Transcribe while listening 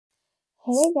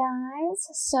Hey guys,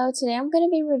 so today I'm going to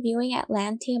be reviewing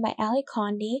Atlantia by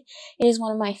Condie. It is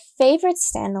one of my favorite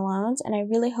standalones, and I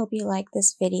really hope you like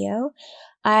this video.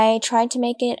 I tried to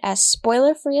make it as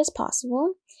spoiler-free as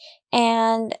possible,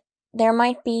 and there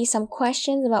might be some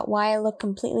questions about why I look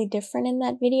completely different in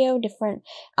that video, different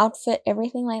outfit,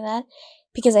 everything like that,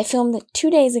 because I filmed it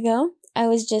 2 days ago. It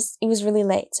was really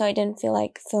late, so I didn't feel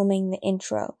like filming the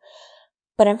intro.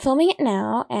 But I'm filming it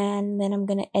now, and then I'm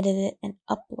gonna edit it and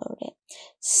upload it.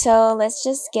 So let's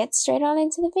just get straight on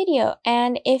into the video.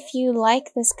 And if you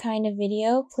like this kind of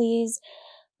video, please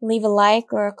leave a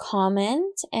like or a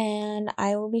comment, and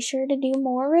I will be sure to do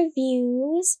more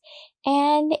reviews.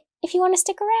 And if you want to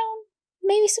stick around,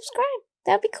 maybe subscribe.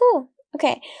 That'd be cool.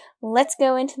 Okay, let's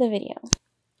go into the video.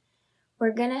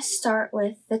 We're gonna start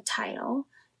with the title.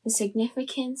 The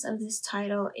significance of this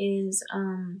title is,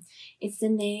 it's the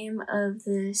name of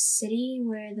the city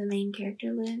where the main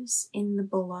character lives in the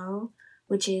below,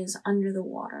 which is under the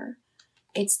water.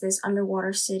 It's this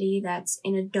underwater city that's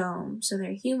in a dome, so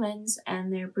they're humans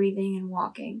and they're breathing and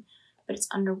walking, but it's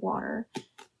underwater,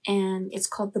 and it's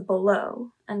called the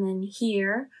below. And then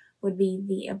here would be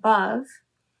the above,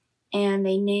 and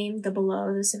they named the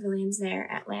below, the civilians there,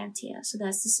 Atlantia. So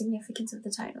that's the significance of the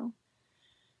title.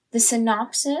 The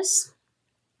synopsis,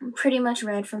 pretty much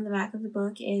read from the back of the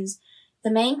book, is the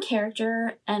main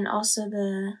character and also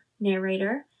the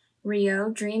narrator, Rio,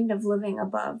 dreamed of living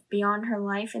above, beyond her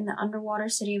life in the underwater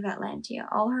city of Atlantia.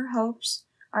 All her hopes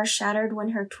are shattered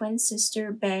when her twin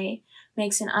sister, Bay,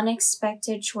 makes an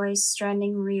unexpected choice,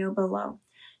 stranding Rio below.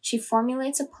 She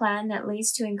formulates a plan that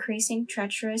leads to increasing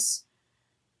treacherous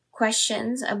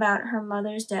questions about her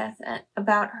mother's death,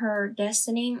 about her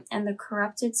destiny, and the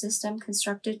corrupted system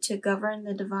constructed to govern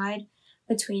the divide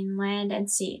between land and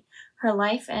sea. Her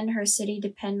life and her city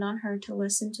depend on her to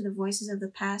listen to the voices of the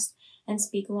past and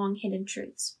speak long-hidden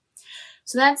truths.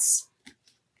 So that's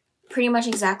pretty much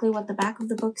exactly what the back of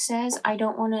the book says. I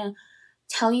don't want to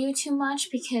tell you too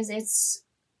much because it's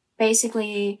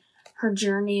basically her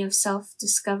journey of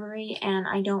self-discovery, and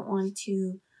I don't want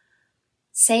to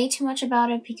say too much about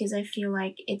it because I feel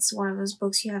like it's one of those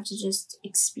books you have to just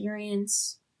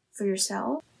experience for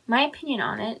yourself. My opinion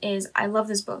on it is I love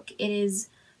this book. It is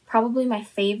probably my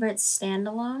favorite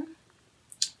standalone.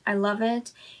 I love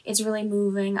it. It's really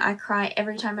moving. I cry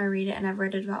every time I read it, and I've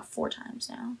read it about 4 times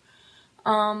now.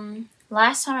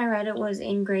 Last time I read it was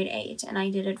in grade 8, and I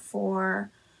did it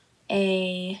for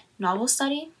a novel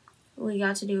study. We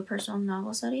got to do a personal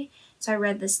novel study, so I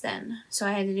read this then. So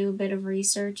I had to do a bit of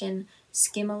research and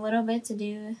skim a little bit to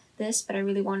do this, but I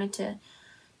really wanted to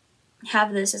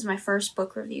have this as my first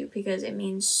book review because it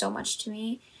means so much to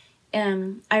me.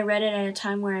 I read it at a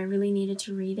time where I really needed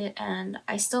to read it, and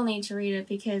I still need to read it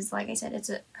because, like I said,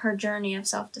 it's her journey of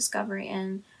self-discovery,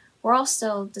 and we're all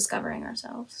still discovering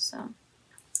ourselves. So,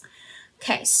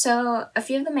 okay, so a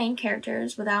few of the main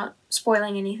characters, without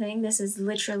spoiling anything, this is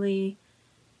literally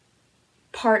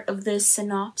part of this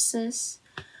synopsis.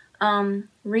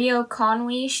 Rio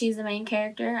Condie, she's the main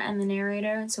character and the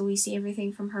narrator, and so we see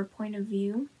everything from her point of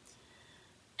view.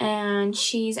 And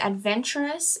she's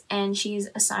adventurous, and she's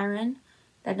a siren.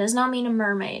 That does not mean a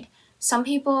mermaid. Some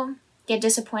people get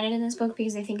disappointed in this book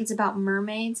because they think it's about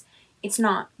mermaids. It's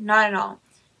not at all.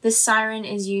 The siren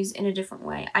is used in a different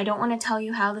way. I don't want to tell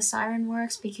you how the siren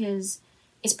works because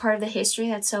it's part of the history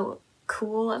that's so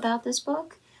cool about this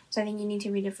book, so I think you need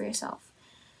to read it for yourself.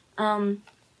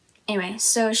 Anyway,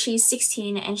 so she's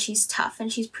 16 and she's tough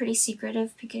and she's pretty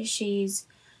secretive because she's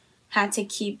had to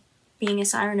keep being a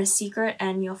siren a secret,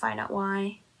 and you'll find out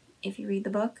why if you read the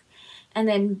book. And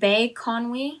then Bay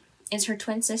Conway is her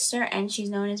twin sister, and she's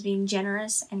known as being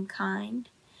generous and kind.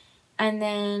 And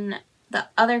then the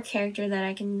other character that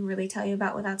I can really tell you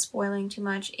about without spoiling too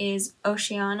much is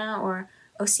Oceana,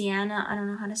 I don't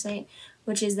know how to say it,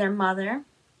 which is their mother.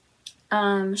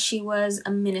 She was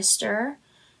a minister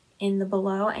in the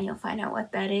below, and you'll find out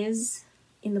what that is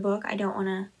in the book. I don't want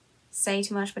to say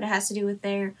too much, but it has to do with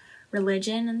their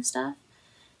religion and stuff.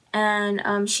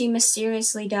 And she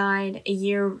mysteriously died a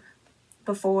year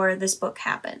before this book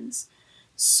happens.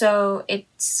 So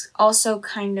it's also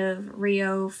kind of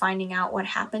Rio finding out what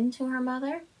happened to her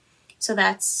mother. So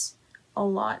that's a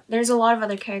lot. There's a lot of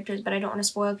other characters, but I don't want to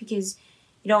spoil because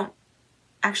you don't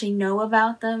actually know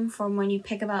about them from when you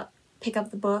pick up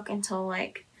the book until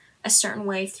like a certain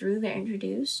way through they're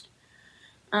introduced.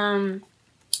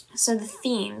 So the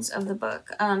themes of the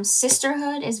book.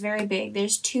 Sisterhood is very big.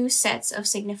 There's 2 sets of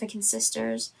significant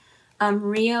sisters.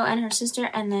 Rio and her sister,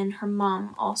 and then her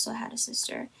mom also had a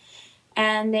sister.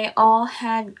 And they all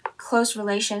had close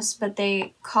relations, but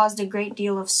they caused a great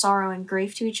deal of sorrow and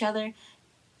grief to each other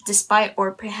despite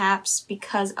or perhaps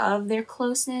because of their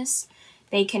closeness,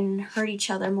 they can hurt each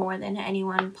other more than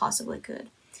anyone possibly could.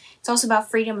 It's also about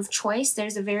freedom of choice.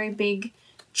 There's a very big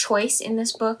choice in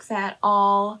this book that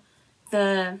all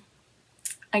the,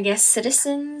 I guess,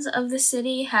 citizens of the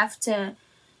city have to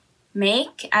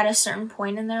make at a certain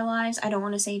point in their lives. I don't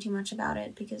want to say too much about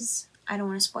it because I don't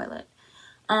want to spoil it.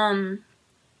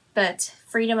 But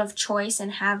freedom of choice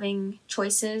and having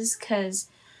choices, because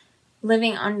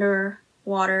living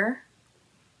underwater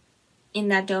in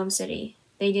that dome city,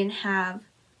 they didn't have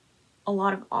a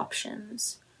lot of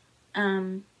options.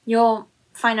 You'll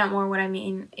find out more what I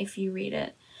mean if you read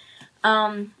it.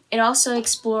 It also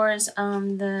explores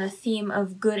the theme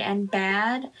of good and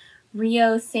bad.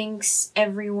 Rio thinks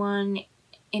everyone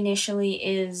initially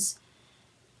is,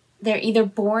 they're either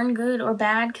born good or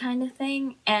bad kind of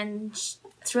thing, and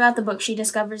throughout the book she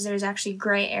discovers there's actually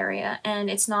gray area, and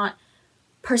it's not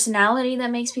personality that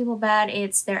makes people bad,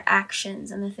 it's their actions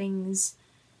and the things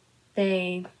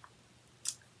they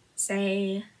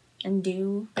say and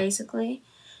do, basically.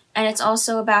 And it's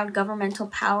also about governmental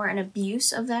power and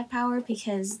abuse of that power,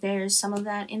 because there's some of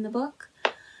that in the book.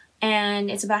 And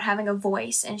it's about having a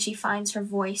voice, and she finds her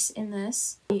voice in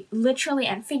this. Literally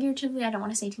and figuratively, I don't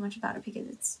want to say too much about it because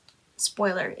it's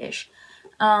spoiler-ish.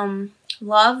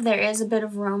 Love, there is a bit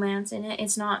of romance in it.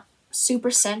 It's not super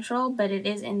central, but it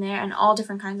is in there, and all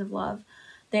different kinds of love.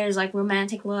 There's like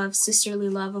romantic love, sisterly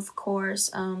love, of course,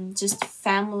 just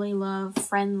family love,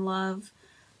 friend love,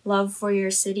 love for your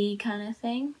city kind of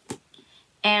thing.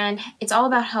 And it's all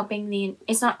about helping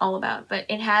it's not all about, but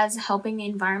it has helping the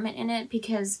environment in it,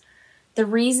 because the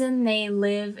reason they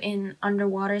live in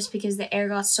underwater is because the air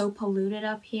got so polluted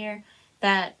up here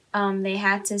that they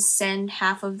had to send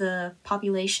half of the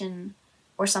population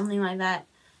or something like that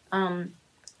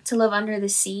to live under the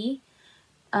sea.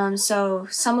 So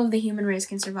some of the human race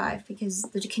can survive because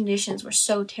the conditions were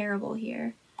so terrible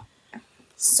here.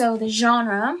 So the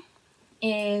genre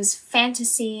is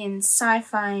fantasy and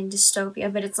sci-fi and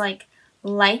dystopia, but it's like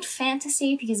light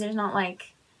fantasy because there's not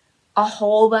like a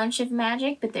whole bunch of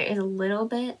magic, but there is a little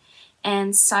bit,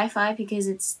 and sci-fi because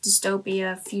it's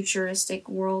dystopia, futuristic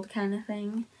world kind of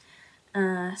thing.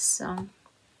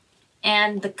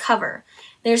 And the cover.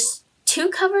 There's two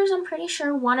covers, I'm pretty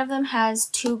sure. One of them has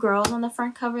two girls on the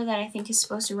front cover that I think is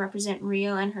supposed to represent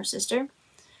Rio and her sister.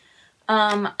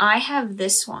 I have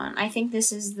this one. I think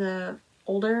this is the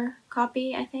older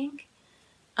copy, I think.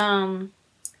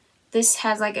 This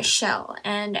has like a shell,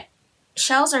 and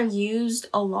shells are used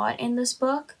a lot in this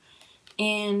book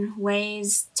in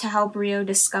ways to help Rio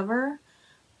discover.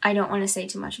 I don't want to say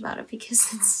too much about it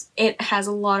because it has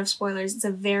a lot of spoilers. It's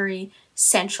a very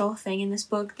central thing in this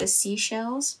book, the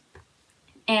seashells.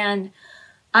 And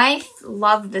I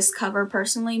love this cover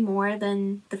personally more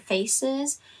than the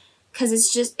faces, because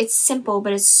it's simple,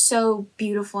 but it's so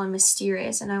beautiful and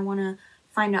mysterious, and I want to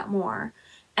find out more.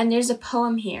 And there's a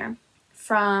poem here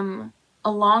from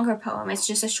a longer poem. It's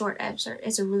just a short excerpt.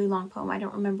 It's a really long poem. I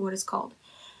don't remember what it's called.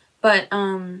 But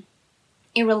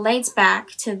it relates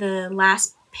back to the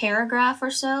last paragraph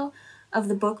or so of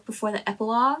the book before the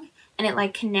epilogue, and it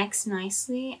like connects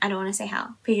nicely. I don't want to say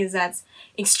how because that's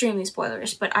extremely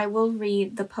spoilerish, but I will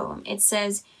read the poem. It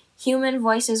says, "Human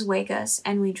voices wake us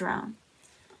and we drown."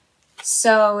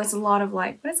 So it's a lot of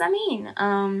like, what does that mean?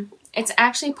 It's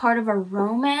actually part of a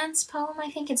romance poem, I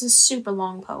think. It's a super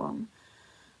long poem.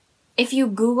 If you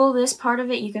Google this part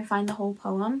of it, you can find the whole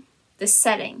poem. The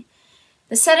setting.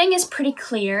 The setting is pretty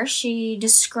clear. She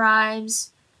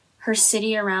describes her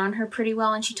city around her pretty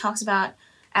well, and she talks about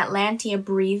Atlantia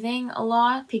breathing a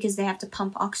lot because they have to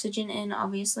pump oxygen in,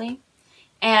 obviously.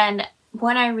 And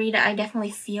when I read it, I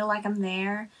definitely feel like I'm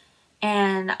there,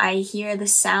 and I hear the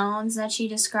sounds that she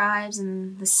describes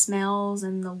and the smells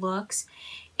and the looks.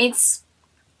 It's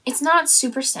not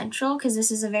super central because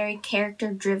this is a very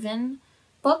character-driven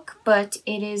book, but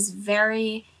it is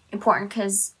very important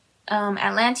because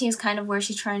Atlantia is kind of where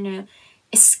she's trying to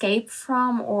escape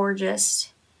from or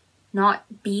just not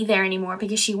be there anymore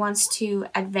because she wants to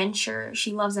adventure.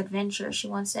 She loves adventure. She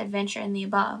wants to adventure in the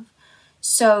above.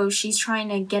 So she's trying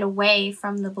to get away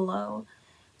from the below.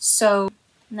 So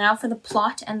now for the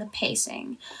plot and the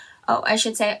pacing. Oh, I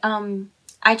should say,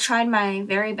 I tried my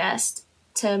very best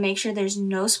to make sure there's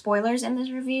no spoilers in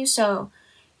this review, so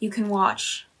you can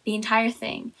watch the entire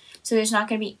thing. So there's not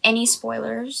going to be any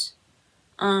spoilers.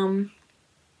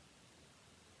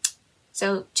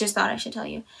 So just thought I should tell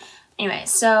you. Anyway,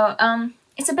 so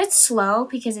it's a bit slow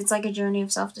because it's like a journey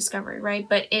of self-discovery, right?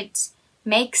 But it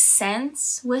makes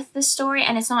sense with the story,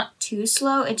 and it's not too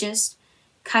slow. It just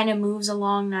kind of moves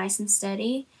along nice and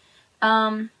steady.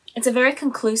 it's a very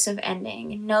conclusive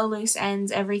ending. No loose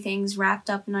ends. Everything's wrapped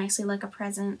up nicely like a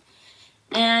present.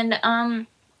 And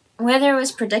whether it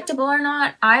was predictable or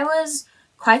not, I was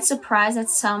quite surprised at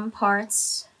some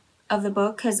parts of the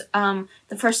book, because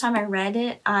the first time I read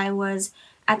it, I was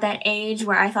at that age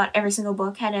where I thought every single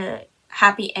book had a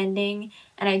happy ending,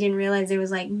 and I didn't realize there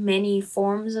was like many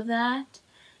forms of that,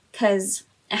 because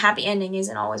a happy ending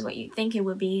isn't always what you think it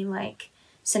would be, like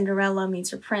Cinderella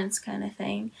meets her prince kind of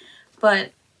thing.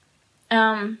 But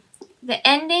the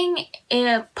ending,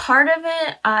 part of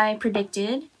it I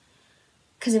predicted,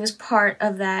 because it was part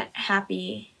of that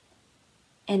happy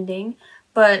ending,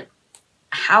 but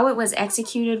how it was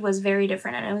executed was very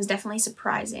different, and it was definitely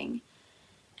surprising.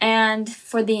 And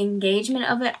for the engagement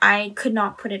of it, I could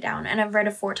not put it down, and I've read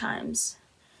it 4 times.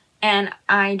 And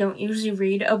I don't usually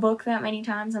read a book that many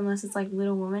times unless it's like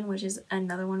Little Woman, which is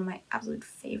another one of my absolute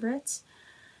favorites.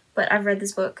 But I've read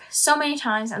this book so many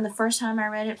times, and the first time I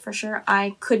read it, for sure,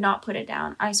 I could not put it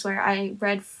down. I swear, I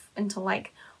read until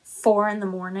like 4 in the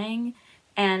morning,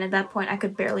 and at that point, I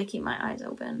could barely keep my eyes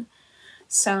open.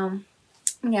 So,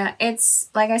 yeah, it's,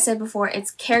 like I said before,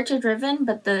 it's character-driven,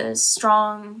 but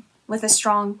with a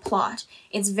strong plot.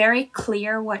 It's very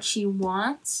clear what she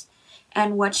wants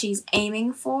and what she's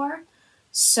aiming for.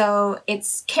 So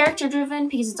it's character driven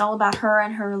because it's all about her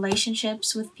and her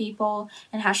relationships with people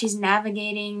and how she's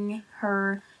navigating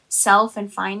herself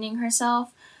and finding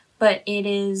herself. But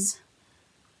it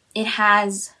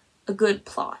has a good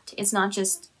plot. It's not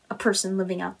just a person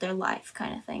living out their life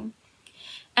kind of thing.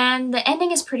 And the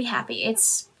ending is pretty happy.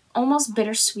 It's almost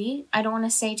bittersweet. I don't want to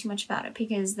say too much about it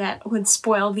because that would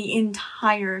spoil the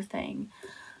entire thing,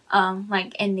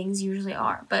 like endings usually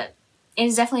are. But it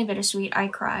is definitely bittersweet. I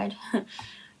cried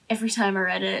every time I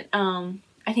read it.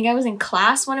 I think I was in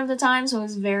class one of the times, so it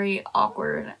was very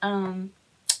awkward.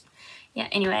 Yeah,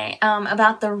 anyway,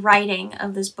 about the writing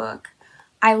of this book.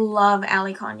 I love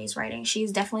Ali Condie's writing.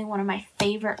 She's definitely one of my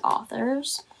favorite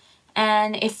authors,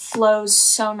 and it flows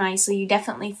so nicely. You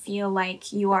definitely feel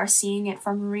like you are seeing it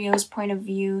from Rio's point of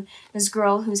view, this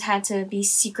girl who's had to be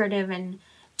secretive and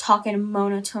talk in a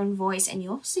monotone voice, and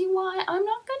you'll see why. I'm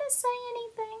not gonna say anything.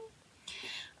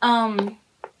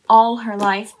 All her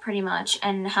life pretty much,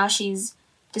 and how she's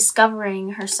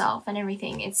discovering herself and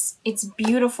everything. It's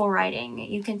beautiful writing.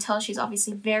 You can tell she's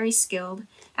obviously very skilled,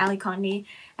 Ali Condie,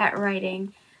 at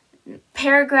writing.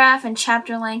 Paragraph and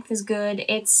chapter length is good.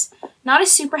 It's not a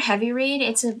super heavy read.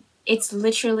 It's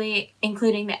literally,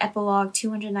 including the epilogue,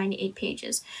 298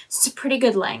 pages. So it's a pretty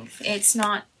good length. It's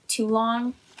not too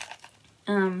long,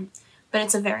 but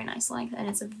it's a very nice length, and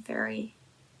it's very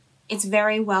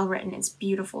well written. It's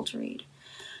beautiful to read.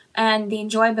 And the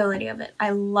enjoyability of it, I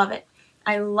love it.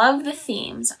 I love the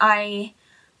themes. I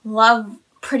love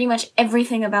pretty much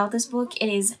everything about this book. It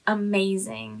is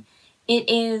amazing.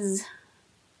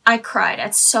 I cried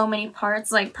at so many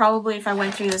parts. Like, probably if I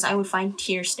went through this, I would find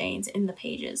tear stains in the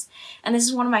pages. And this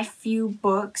is one of my few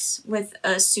books with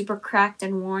a super cracked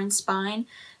and worn spine,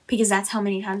 because that's how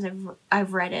many times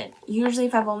I've read it. Usually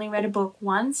if I've only read a book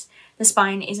once, the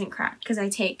spine isn't cracked, because I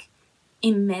take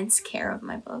immense care of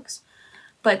my books.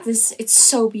 But it's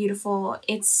so beautiful.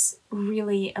 It's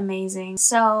really amazing.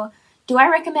 So, do I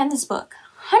recommend this book?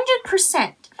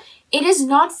 100%. It is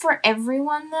not for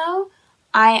everyone, though.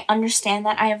 I understand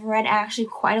that. I have read actually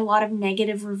quite a lot of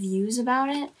negative reviews about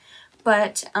it.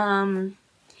 But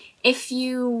if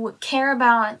you care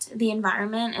about the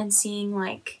environment and seeing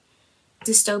like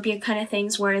dystopia kind of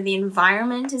things where the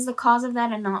environment is the cause of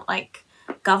that and not like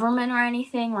government or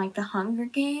anything like the Hunger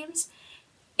Games,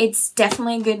 it's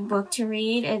definitely a good book to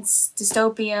read. It's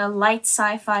dystopia, light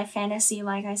sci-fi, fantasy,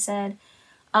 like I said.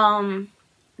 The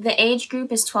age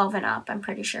group is 12 and up, I'm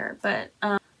pretty sure. But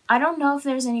I don't know if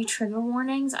there's any trigger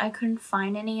warnings. I couldn't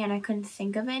find any, and I couldn't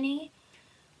think of any.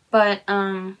 But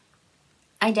I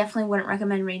definitely wouldn't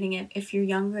recommend reading it if you're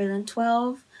younger than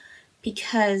 12,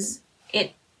 because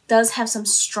it does have some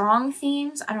strong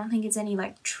themes. I don't think it's any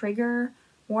like trigger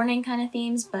warning kind of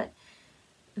themes, but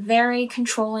very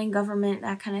controlling government,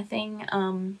 that kind of thing.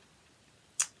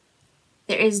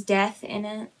 There is death in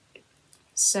it,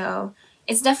 so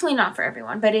it's definitely not for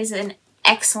everyone, but it is an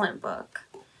excellent book.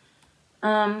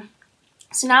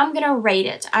 So now I'm gonna rate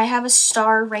it. I have a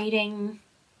star rating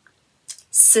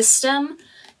system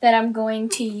that I'm going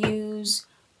to use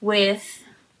with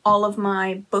all of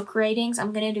my book ratings.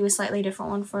 I'm gonna do a slightly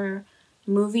different one for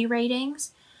movie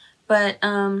ratings, but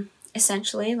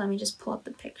essentially, let me just pull up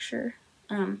the picture.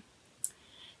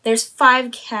 There's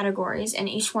 5 categories, and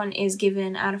each one is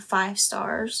given out of 5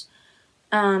 stars.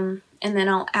 And then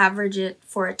I'll average it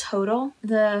for a total.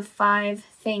 The 5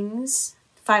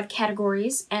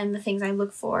 categories, and the things I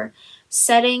look for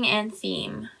Setting and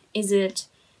theme. Is it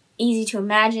easy to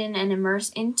imagine and immerse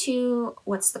into?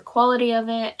 What's the quality of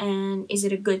it? And is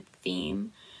it a good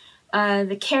theme?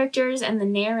 The characters and the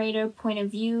narrator point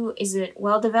of view. Is it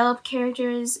well-developed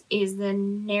characters? Is the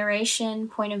narration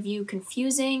point of view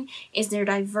confusing? Is there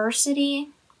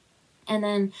diversity? And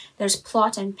then there's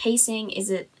plot and pacing. Is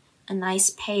it a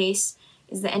nice pace?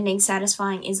 Is the ending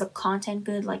satisfying? Is the content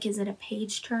good? Like, is it a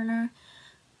page turner?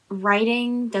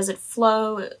 Writing, does it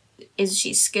flow? Is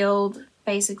she skilled,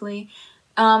 basically?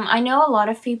 I know a lot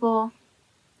of people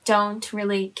don't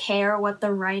really care what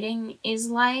the writing is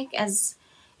like, as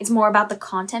it's more about the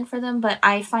content for them, but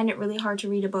I find it really hard to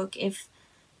read a book if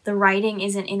the writing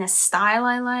isn't in a style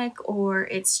I like, or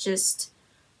it's just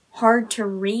hard to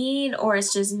read, or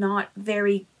it's just not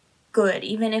very good,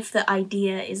 even if the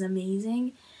idea is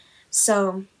amazing.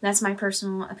 So that's my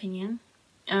personal opinion.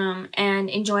 And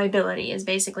enjoyability is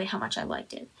basically how much I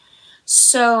liked it.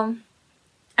 So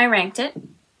I ranked it.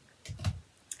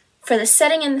 For the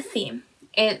setting and the theme,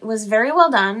 it was very well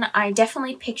done. I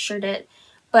definitely pictured it,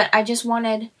 but I just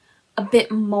wanted a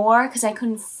bit more because I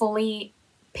couldn't fully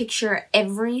picture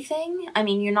everything. I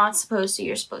mean, you're not supposed to.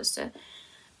 You're supposed to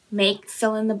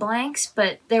fill in the blanks,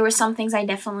 but there were some things I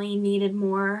definitely needed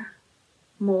more,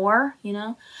 you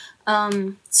know?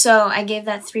 So I gave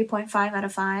that 3.5 out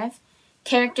of 5.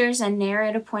 Characters and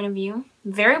narrative point of view.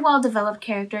 Very well developed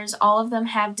characters. All of them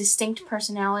have distinct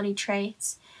personality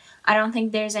traits. I don't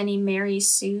think there's any Mary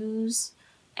Sues,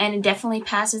 and it definitely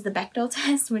passes the Bechdel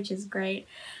test, which is great.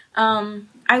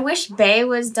 I wish Bae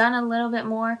was done a little bit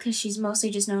more because she's mostly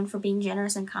just known for being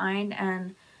generous and kind,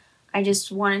 and I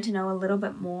just wanted to know a little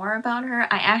bit more about her.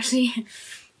 I actually,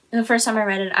 the first time I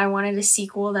read it, I wanted a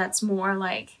sequel that's more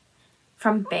like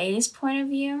from Bae's point of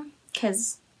view,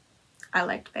 because I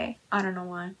liked Bae. I don't know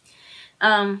why.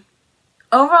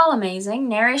 Overall amazing.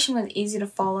 Narration was easy to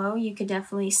follow. You could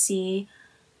definitely see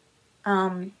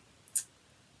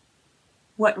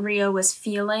what Rio was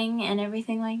feeling and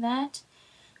everything like that.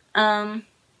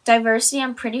 Diversity,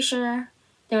 I'm pretty sure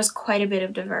there was quite a bit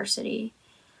of diversity.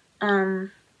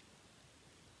 Yep.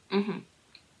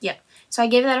 So I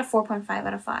gave that a 4.5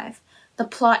 out of 5. The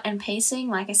plot and pacing,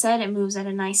 like I said, it moves at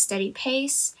a nice steady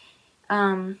pace.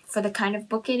 For the kind of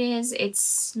book it is,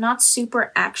 it's not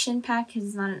super action-packed because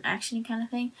it's not an action kind of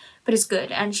thing, but it's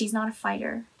good, and she's not a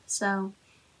fighter, so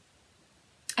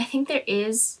I think there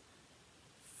is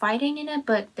fighting in it,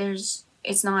 but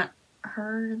it's not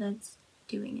her that's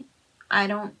doing it. I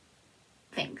don't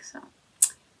think so.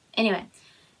 Anyway,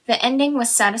 the ending was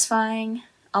satisfying,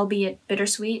 albeit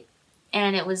bittersweet,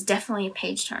 and it was definitely a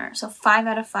page turner, so 5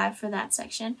 out of 5 for that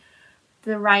section.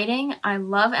 The writing, I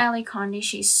love Ali Condie.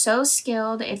 She's so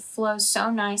skilled, it flows so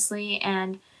nicely,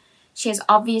 and she has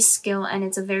obvious skill, and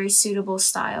it's a very suitable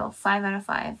style. 5 out of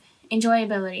 5.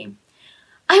 Enjoyability.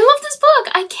 I love this book!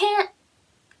 I can't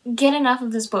get enough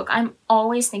of this book. I'm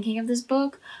always thinking of this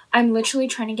book. I'm literally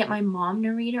trying to get my mom to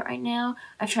read it right now.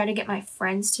 I've tried to get my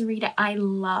friends to read it. I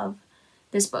love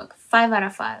this book. 5 out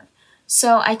of 5.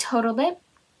 So I totaled it,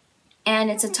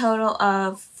 and it's a total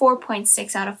of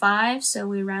 4.6 out of 5, so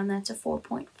we round that to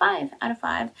 4.5 out of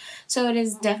 5. So it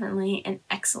is definitely an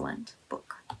excellent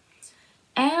book.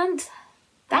 And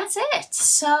that's it.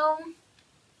 So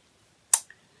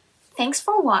thanks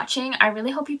for watching. I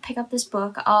really hope you pick up this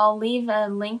book. I'll leave a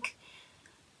link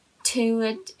to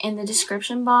it in the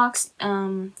description box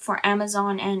for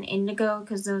Amazon and Indigo,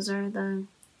 because those are the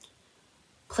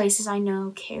places I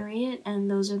know carry it, and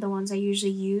those are the ones I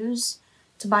usually use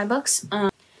to buy books.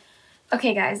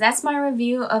 Okay guys, that's my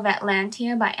review of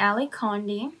Atlantia by Ali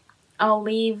Condie. I'll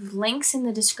leave links in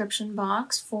the description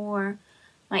box for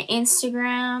my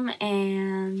Instagram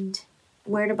and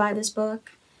where to buy this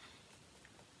book.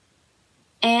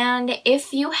 And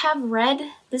if you have read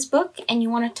this book and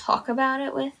you want to talk about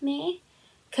it with me,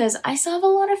 because I still have a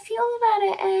lot of feels about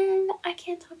it and I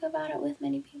can't talk about it with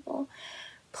many people,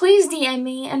 please DM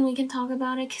me and we can talk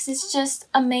about it, because it's just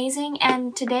amazing.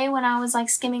 And today when I was like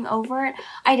skimming over it,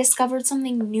 I discovered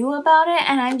something new about it,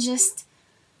 and I'm just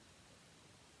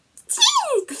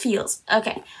the feels.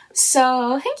 Okay,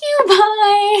 so thank you,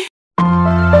 bye.